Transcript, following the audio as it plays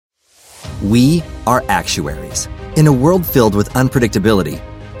We are actuaries. In a world filled with unpredictability,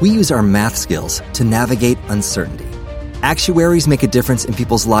 we use our math skills to navigate uncertainty. Actuaries make a difference in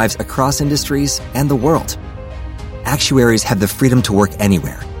people's lives across industries and the world. Actuaries have the freedom to work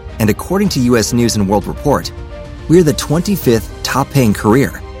anywhere, and according to U.S. News & World Report, we're the 25th top-paying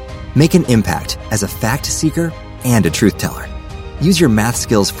career. Make an impact as a fact seeker and a truth teller. Use your math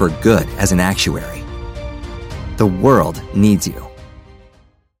skills for good as an actuary. The world needs you.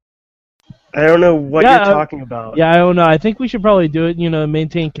 I don't know what you're talking about. Yeah, I don't know. I think we should probably do it,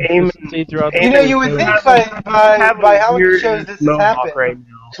 maintain consistency throughout the you would think by how many shows this has happened, right,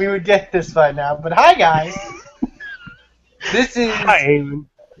 we would get this by now. But hi, guys. This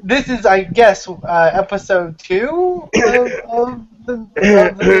is, I guess, episode 2 of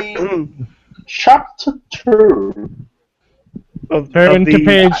the Chapter 2. Turn to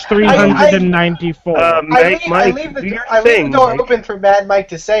page 394. I leave the door open for Mad Mike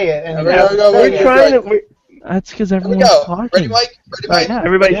to say it. And that's because everyone's talking. Ready, Mike? Ready, Mike?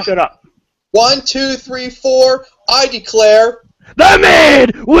 Everybody shut up. 1, 2, 3, 4. I declare the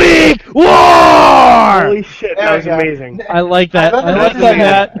Mid Week War! Holy shit, that was amazing. I like that. I love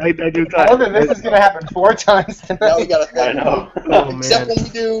that this is going to happen 4 times tonight. Now we got to think. I know. Except when we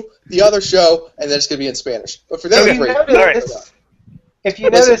do the other show, and then it's going to be in Spanish. But for them, if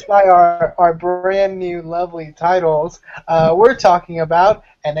you notice by our brand new lovely titles, we're talking about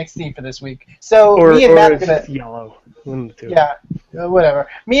NXT for this week. So me and Matt are gonna yellow. Yeah, whatever.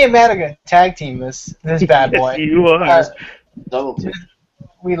 Me and Matt are gonna tag team this bad boy. You are.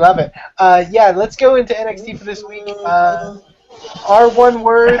 We love it. Let's go into NXT for this week. My one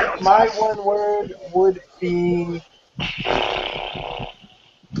word would be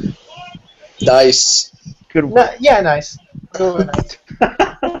nice. Good word. Nice. Good nice.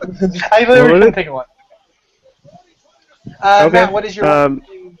 I literally couldn't think of one. Okay. Matt, what is your for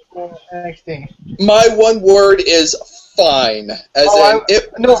NXT? My one word is fine.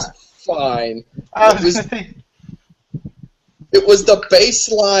 It was fine. It was the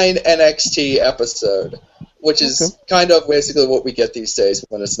baseline NXT episode, which is kind of basically what we get these days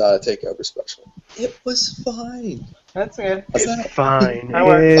when it's not a takeover special. It was fine. That's good. It's fine.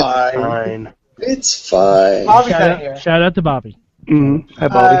 It's fine. It's fine. Shout out to Bobby. Mm-hmm. Hi,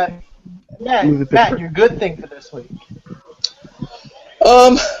 Bobby. Matt, your good thing for this week.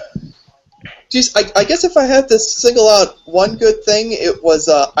 I guess if I had to single out one good thing, it was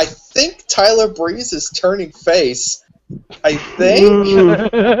I think Tyler Breeze is turning face. I think.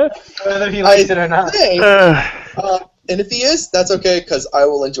 Whether he likes it or not. And if he is, that's okay, because I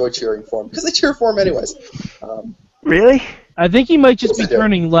will enjoy cheering for him. Because I cheer for him anyways. Really? I think he might just be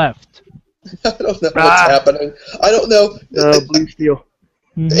turning left. I don't know what's happening. I don't know. Blue steel.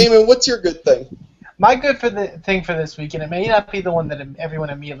 Eamon, what's your good thing? My good thing for this week, and it may not be the one that everyone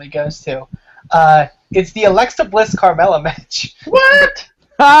immediately goes to, it's the Alexa Bliss Carmella match. What?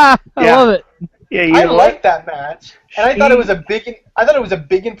 I love it. Yeah, I like that match, and I thought it was a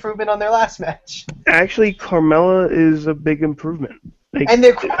big improvement on their last match. Actually, Carmella is a big improvement. And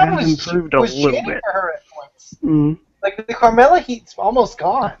the crowd was improved a little chanting bit for her at points. Mm-hmm. Like the Carmella heat's almost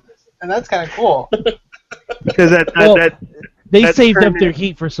gone, and that's kind of cool. Because they saved up their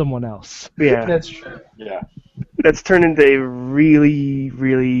heat for someone else. Yeah, that's true. Yeah, that's turned into a really,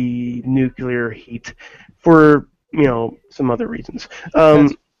 really nuclear heat for some other reasons.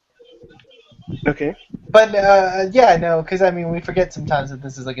 Okay. But because we forget sometimes that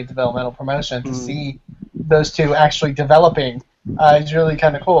this is like a developmental promotion. To see those two actually developing is really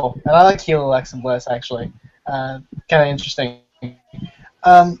kind of cool, and I like heel Alexa Bliss actually. Kind of interesting.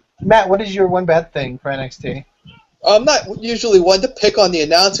 Matt, what is your one bad thing for NXT? I'm not usually one to pick on the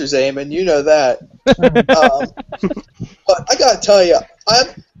announcers, Eamon. You know that. But I gotta tell you,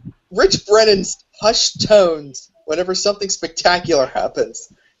 Rich Brennan's hushed tones whenever something spectacular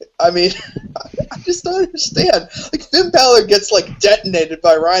happens. I mean, I just don't understand. Like, Finn Balor gets, detonated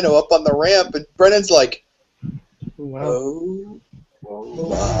by Rhyno up on the ramp, and Brennan's like, oh my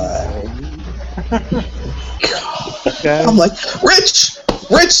God. I'm like, Rich,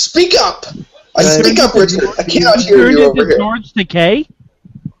 speak up! Speak up, Richard. I cannot hear you over here. George Takei?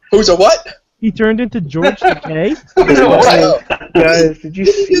 Who's a what? He turned into George Takei? Guys, did you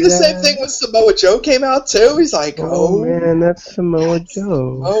see do the same thing when Samoa Joe came out, too? He's like, oh man, that's Samoa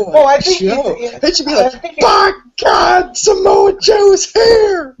Joe. I think Joe. It should be like, by God, Samoa Joe's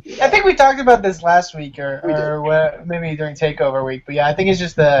here! I think we talked about this last week, or maybe during TakeOver week, but I think it's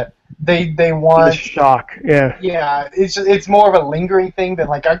just they want... The shock, yeah. Yeah, it's more of a lingering thing than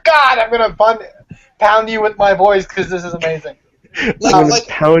like, oh, God, I'm going to pound you with my voice because this is amazing. I'm going to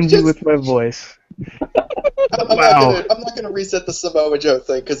pound you with my voice. I'm not gonna reset the Samoa Joe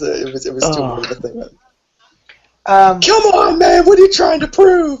thing because it was too late to think of. Come on, man! What are you trying to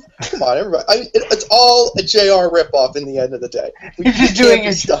prove? Come on, everybody! It's all a JR ripoff in the end of the day. You're just doing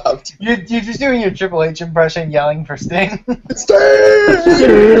your stopped. You're just doing your Triple H impression, yelling for Sting.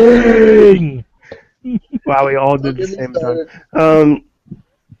 Sting! Wow, we all did the same time.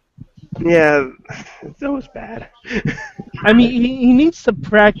 Yeah, that was bad. I mean, he needs to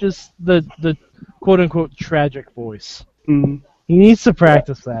practice the quote-unquote tragic voice. Mm-hmm. He needs to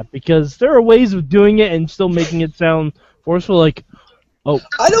practice that, because there are ways of doing it and still making it sound forceful, like, oh.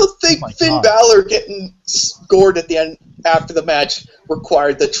 I don't think Finn Balor getting scored at the end after the match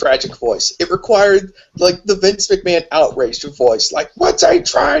required the tragic voice. It required, like, the Vince McMahon outraged voice. Like, what's he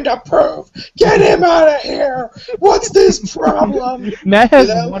trying to prove? Get him out of here! What's this problem? Matt has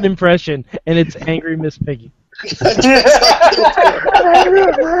one impression, and it's Angry Miss Piggy. Kirby,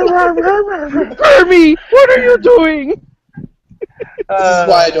 what are you doing? This is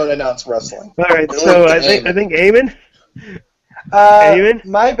why I don't announce wrestling. All right, so I think Eamon.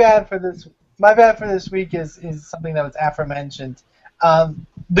 My bad for this week is something that was aforementioned.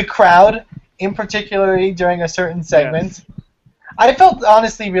 The crowd, in particular during a certain segment, yes. I felt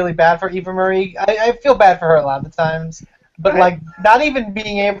honestly really bad for Eva Marie. I feel bad for her a lot of times, but like not even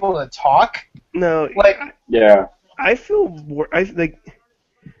being able to talk. No, like yeah. I feel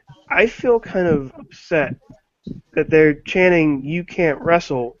kind of upset that they're chanting "You can't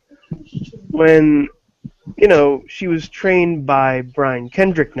wrestle" when, you know, she was trained by Brian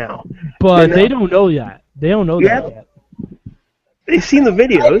Kendrick now. But they don't know that. They don't know that yet. They've seen the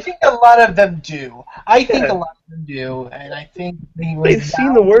videos. I think a lot of them do. And I think they've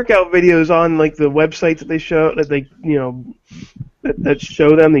seen the workout videos on like the websites that they show, that they, you know, that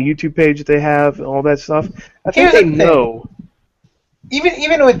show them, the YouTube page that they have, all that stuff. I think they know.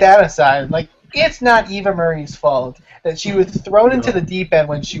 Even with that aside, like, it's not Eva Marie's fault that she was thrown into the deep end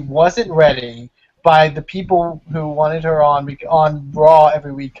when she wasn't ready by the people who wanted her on Raw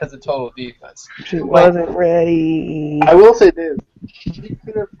every week because of Total Divas. She wasn't ready. I will say this. She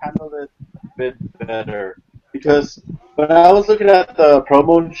could have handled it a bit better. Because when I was looking at the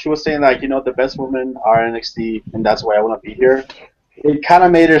promo, she was saying, like, you know, the best women are NXT, and that's why I want to be here. It kind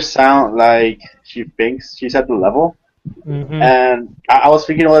of made her sound like she thinks she's at the level. Mm-hmm. And I was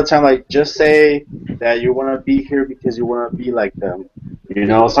thinking all the time, like, just say that you want to be here because you want to be like them. You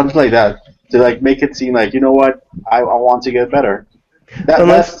know, something like that. To, like, make it seem like, you know what, I want to get better.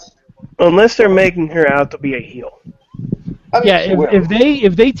 Unless they're making her out to be a heel. I mean,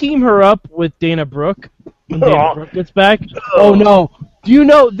 if they team her up with Dana Brooke, when Dana Brooke gets back, oh no. Do you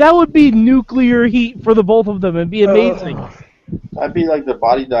know, that would be nuclear heat for the both of them. It'd be amazing. That'd be like the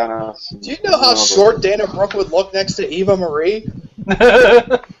body Dana. Do you know how short Dana Brooke would look next to Eva Marie?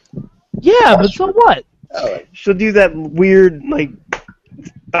 Yeah, but so what? She'll do that weird, like,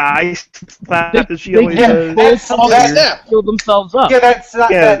 thigh slap that she always does. That snap. Build themselves up. Yeah, that's not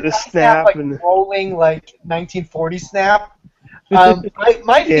the snap, like and rolling like 1940 snap.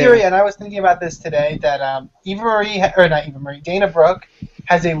 My theory, and I was thinking about this today, that Dana Brooke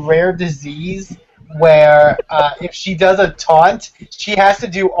has a rare disease where if she does a taunt, she has to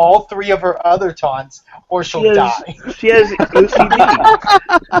do all three of her other taunts, or she'll die. She has OCD.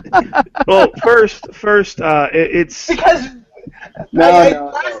 Well, first, it's because.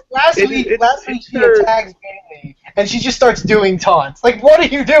 Last week she attacks Bayley, and she just starts doing taunts. Like, what are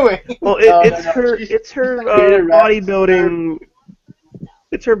you doing? Well, it's her bodybuilding.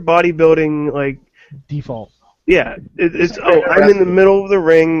 It's her bodybuilding, like, default. Yeah, I'm in the middle of the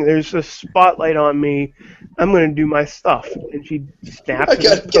ring. There's a spotlight on me. I'm gonna do my stuff, and she snaps. I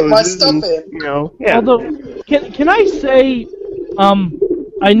gotta get my stuff in. You know, yeah. Although, can I say,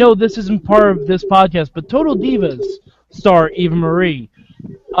 I know this isn't part of this podcast, but Total Divas star Eva Marie,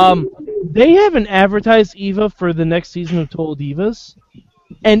 they haven't advertised Eva for the next season of Total Divas,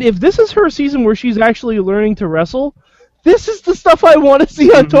 and if this is her season where she's actually learning to wrestle, this is the stuff I want to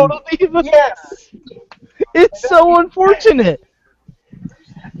see on Total Divas. Yes, it's so unfortunate.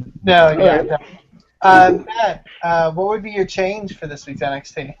 No. Matt, what would be your change for this week's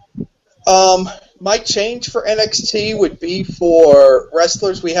NXT? My change for NXT would be for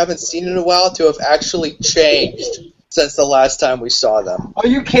wrestlers we haven't seen in a while to have actually changed since the last time we saw them. Are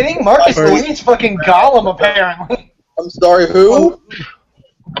you kidding? Marcus Lee's fucking Gollum, apparently. I'm sorry, who?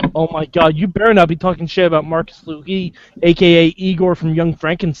 Oh my god, you better not be talking shit about Marcus Lee, a.k.a. Igor from Young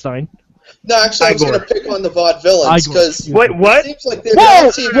Frankenstein. No, actually, I was going to pick on the Vaudevillains, because what? It seems like they've been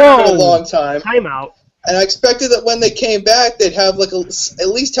on TV for a long time. Time out. And I expected that when they came back, they'd have, like, at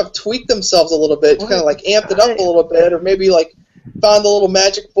least have tweaked themselves a little bit, kind of, like, amped it up a little bit, or maybe, like, found the little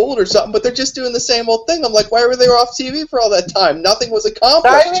magic bullet or something, but they're just doing the same old thing. I'm like, why were they off TV for all that time? Nothing was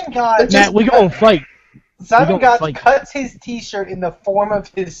accomplished. Simon Gotch, Matt, we gonna fight. Simon Gotch cuts his T-shirt in the form of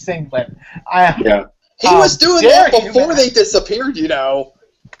his singlet. Yeah. He was doing that before they disappeared, you know.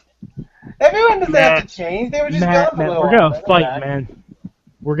 Everyone doesn't have to change. They were just Matt, gone a little we're while. gonna fight, man.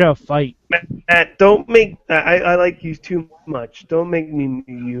 We're gonna fight. Matt, don't make... I like you too much. Don't make me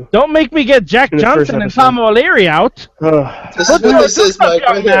you. Don't make me get Jack In the first Johnson and episode. Tom O'Leary out. This is what this is, Mike.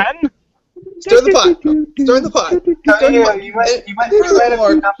 Right here. Man. Stir the pot. Stir the pot. Stir the pot. You might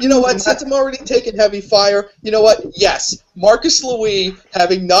Furthermore, you know what? Since I'm already taking heavy fire, you know what? Yes, Marcus Louis,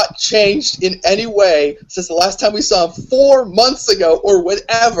 having not changed in any way since the last time we saw him 4 months ago or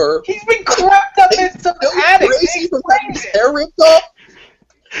whatever. He's been crept up in some attic. Crazy from having his hair ripped off?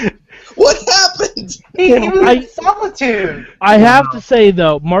 What happened? He was in solitude. I have to say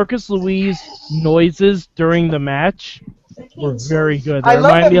though, Marcus Louis' noises during the match were very good. They I love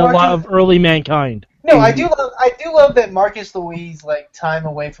remind that me a lot Marcus- of early Mankind. No, I do love that Marcus Louis' time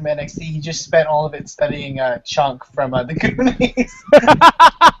away from NXT. He just spent all of it studying Chunk from the Goonies.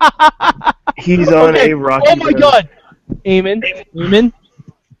 He's on a rocky Oh my road. God, Eamon,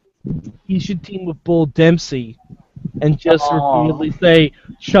 he should team with Bull Dempsey and just repeatedly say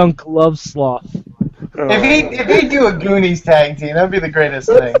Chunk loves sloth. If he do a Goonies tag team, that'd be the greatest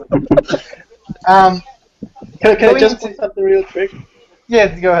thing. Can I just say something real quick?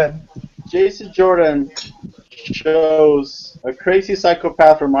 Yeah, go ahead. Jason Jordan shows a crazy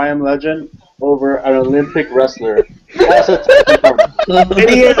psychopath from I Am Legend over an Olympic wrestler. That's a And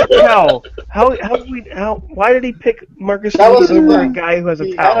he has a towel. Why did he pick Marcus That was Louis over the a guy who has a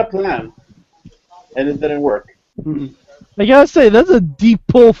He had a towel? plan, and it didn't work. I gotta say, that's a deep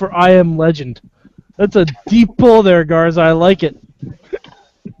pull for I Am Legend. That's a deep pull there, Garza. I like it.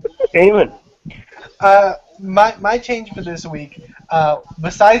 Amen. My change for this week,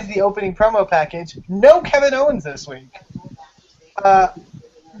 besides the opening promo package, no Kevin Owens this week.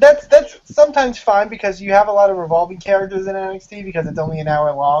 That's sometimes fine because you have a lot of revolving characters in NXT because it's only an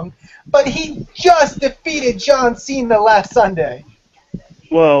hour long. But he just defeated John Cena last Sunday.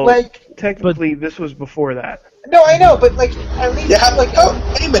 Well, technically, this was before that. No, I know, but at least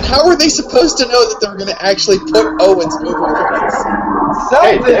Eamon, how were they supposed to know that they were going to actually put Owens moving points?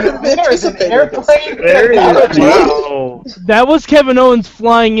 there's an airplane. There is. Wow. That was Kevin Owens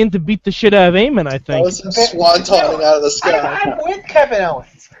flying in to beat the shit out of Eamon, I That think. was him swantoning out of the sky. I'm with Kevin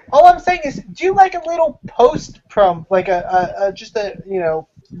Owens. All I'm saying is, do like a little post like a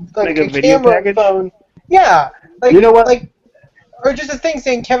Like a video camera package? phone. Yeah, You know what? Or just a thing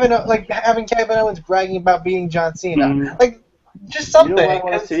saying having Kevin Owens bragging about beating John Cena. Mhm. Just something. You know what I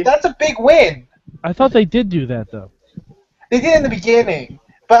wanna 'cause see? that's a big win. I thought they did do that, though. They did in the beginning,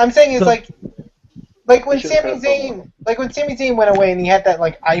 but I'm saying is So- like when They should Sami have Zayn, when Sami Zayn went away and he had that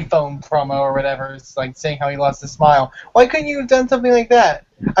iPhone promo or whatever, it's saying how he lost his smile. Why couldn't you have done something like that?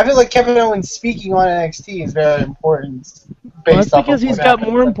 I feel like Kevin Owens speaking on NXT is very important. Well, Based that's off because of he's what got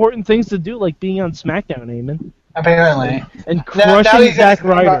happened. more important things to do, like being on SmackDown, Eamon. Apparently. And Now crushing he's got Zack his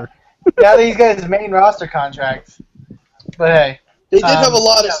main Ryder. now that he's got his main roster contract. But hey. They did have a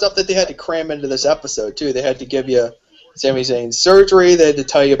lot of stuff that they had to cram into this episode, too. They had to give you Sami Zayn's surgery. They had to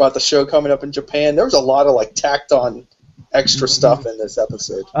tell you about the show coming up in Japan. There was a lot of, tacked-on extra stuff in this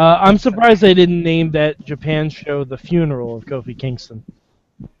episode. I'm surprised they didn't name that Japan show The Funeral of Kofi Kingston.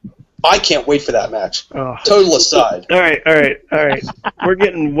 I can't wait for that match. Oh. Total aside. All right. We're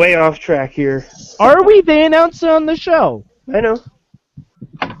getting way off track here. Are we? They announced it on the show. I know.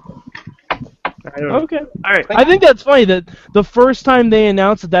 Okay. All right. I think that's funny that the first time they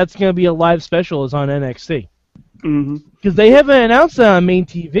announced that that's going to be a live special is on NXT. Mm-hmm. Because they haven't announced that on main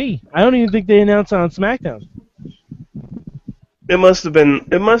TV. I don't even think they announced it on SmackDown. It must have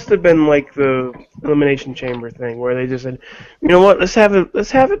been like the Elimination Chamber thing where they just said, you know what, let's have it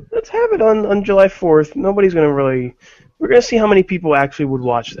on July 4th. Nobody's gonna we're gonna see how many people actually would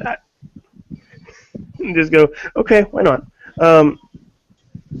watch that. And just go, okay, why not?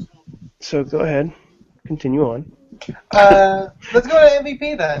 So go ahead, continue on. Let's go to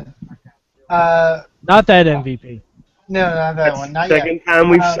MVP then. Not that MVP. No, not that one. Not Second yet. time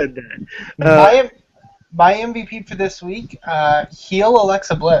we've said that. My MVP for this week, heel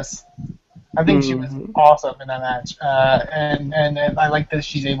Alexa Bliss. I think she was awesome in that match, and I like that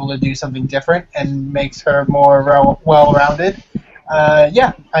she's able to do something different and makes her more well-rounded.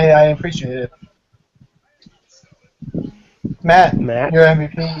 Yeah, I appreciate it. Matt, your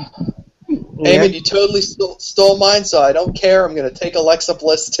MVP. Yeah. Eamon, you totally stole mine, so I don't care. I'm going to take Alexa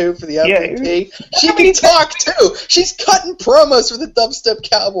Bliss, too, for the MVP. She can talk, too. She's cutting promos for the Dubstep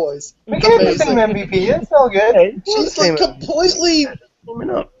Cowboys. We can have the same MVP. It's all good. Hey, She's like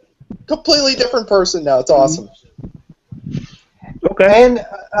completely different person now. It's awesome. Okay.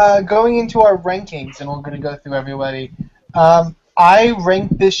 And going into our rankings, and we're going to go through everybody. I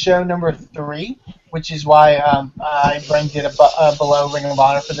ranked this show number 3, which is why I ranked it below Ring of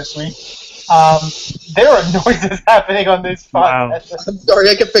Honor for this week. There are noises happening on this podcast. Wow. I'm sorry,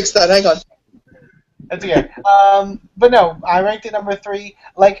 I can fix that. Hang on. That's okay. But no, I ranked it number 3.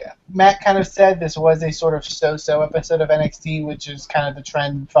 Like Matt kind of said, this was a sort of so-so episode of NXT, which is kind of the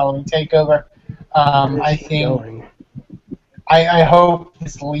trend following TakeOver. I think... I hope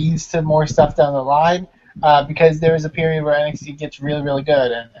this leads to more stuff down the line, because there is a period where NXT gets really, really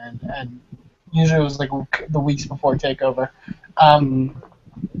good, and usually it was like the weeks before TakeOver.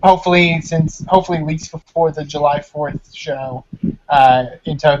 Hopefully weeks before the July 4th show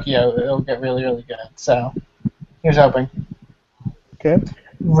in Tokyo, it'll get really, really good. So here's hoping. Okay.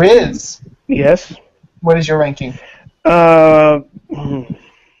 Riz. Yes. What is your ranking?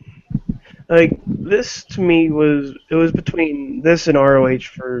 Like, this to me was between this and ROH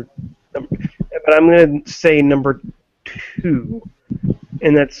but I'm going to say number 2,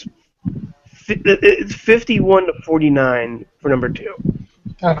 and it's 51 to 49 for number 2.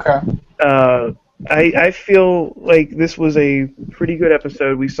 Okay. I feel like this was a pretty good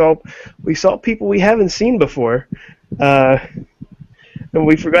episode. We saw people we haven't seen before, and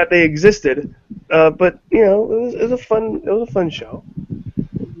we forgot they existed. But you know, it was a fun show.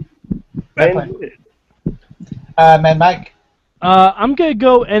 I enjoyed it. Mad Mike. I'm gonna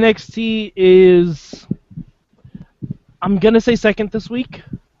go NXT is. I'm gonna say second this week.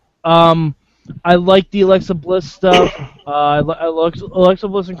 I like the Alexa Bliss stuff. Alexa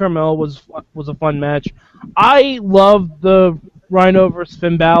Bliss and Carmella was a fun match. I love the Rhyno versus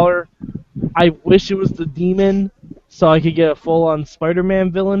Finn Balor. I wish it was the Demon so I could get a full-on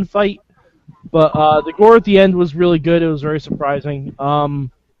Spider-Man villain fight. But the gore at the end was really good. It was very surprising.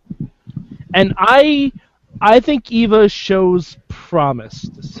 And I think Eva shows promise,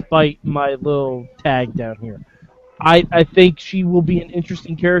 despite my little tag down here. I think she will be an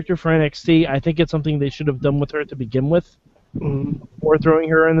interesting character for NXT. I think it's something they should have done with her to begin with, before throwing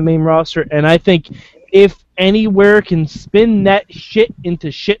her in the main roster. And I think if anywhere can spin that shit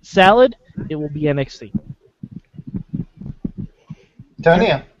into shit salad, it will be NXT.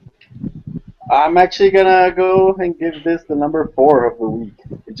 Tonya. I'm actually gonna go and give this the number 4 of the week.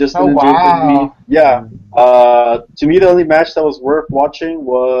 It just didn't do it for me. Yeah. To me, the only match that was worth watching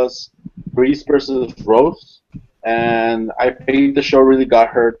was Grease versus Rose. And I think the show really got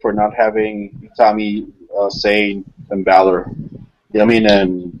hurt for not having Tommy, Sane, and Balor.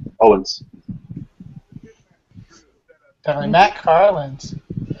 And Owens. Definitely. Mat Carlins.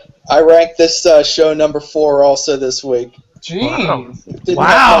 I ranked this show number 4 also this week. Jeez.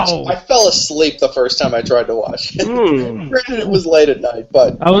 Wow. I fell asleep the first time I tried to watch it. Granted, it was late at night,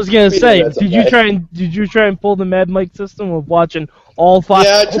 but I was gonna say, did you try and pull the Mad Mike system of watching all 5?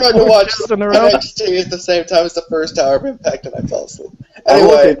 Yeah, I tried to watch in a row. NXT at the same time as the first Hour of Impact, and I fell asleep.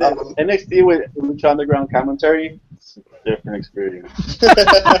 Anyway, Anyway, NXT with Lucha Underground commentary, it's a different experience.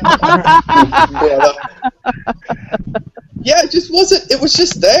 yeah, it just wasn't. It was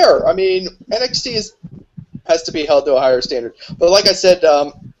just there. I mean, NXT has to be held to a higher standard. But like I said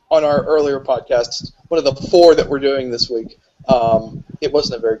on our earlier podcast, one of the 4 that we're doing this week, it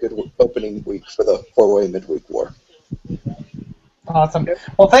wasn't a very good opening week for the 4-way midweek war. Awesome.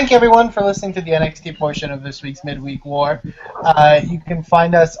 Well, thank you everyone for listening to the NXT portion of this week's Midweek War. You can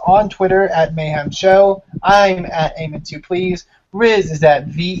find us on Twitter at Mayhem Show. I'm at Aim2Please. Riz is at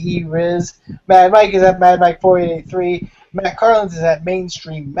VE-Riz. Mad Mike is at Mad Mike 4883. Mat Carlins is at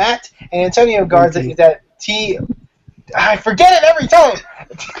Mainstream Matt. And Antonio Garza is at I forget it every time.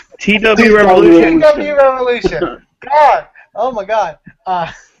 TW Revolution. TW Revolution. God. Oh my God.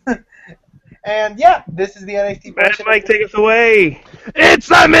 And yeah, this is the NXT Mad portion. Mike, take us away. It's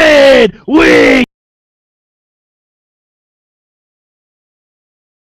the Midweek